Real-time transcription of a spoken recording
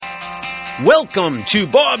Welcome to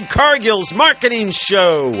Bob Cargill's Marketing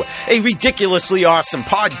Show, a ridiculously awesome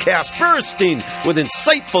podcast bursting with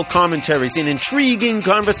insightful commentaries and intriguing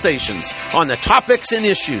conversations on the topics and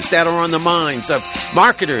issues that are on the minds of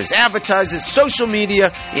marketers, advertisers, social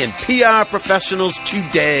media, and PR professionals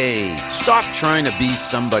today. Stop trying to be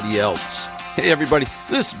somebody else. Hey everybody,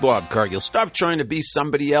 this is Bob Cargill. Stop trying to be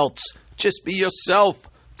somebody else. Just be yourself.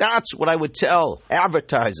 That's what I would tell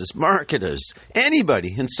advertisers, marketers,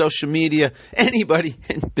 anybody in social media, anybody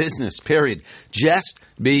in business, period. Just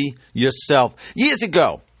be yourself. Years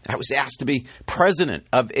ago, I was asked to be president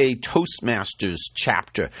of a Toastmasters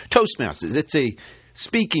chapter. Toastmasters, it's a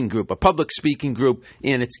speaking group, a public speaking group,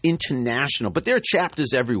 and it's international. But there are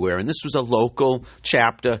chapters everywhere, and this was a local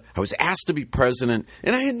chapter. I was asked to be president,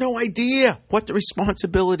 and I had no idea what the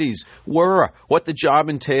responsibilities were, what the job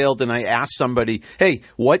entailed. And I asked somebody, hey,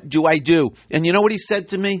 what do I do? And you know what he said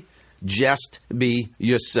to me? Just be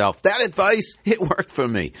yourself. That advice, it worked for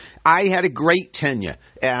me. I had a great tenure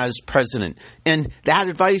as president, and that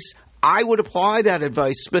advice, I would apply that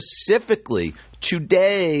advice specifically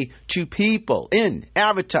today to people in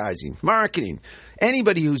advertising, marketing,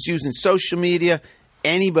 anybody who's using social media,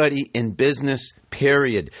 anybody in business,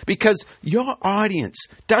 period. Because your audience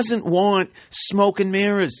doesn't want smoke and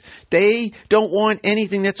mirrors. They don't want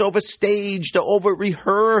anything that's overstaged or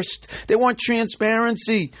over-rehearsed. They want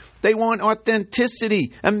transparency. They want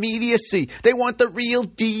authenticity, immediacy. They want the real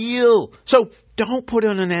deal. So don't put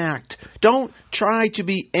on an act. Don't try to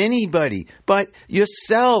be anybody but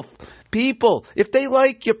yourself. People, if they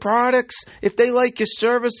like your products, if they like your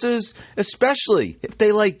services, especially if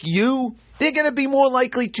they like you, they're going to be more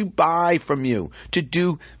likely to buy from you, to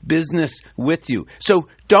do business with you. So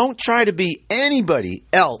don't try to be anybody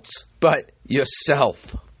else but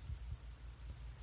yourself.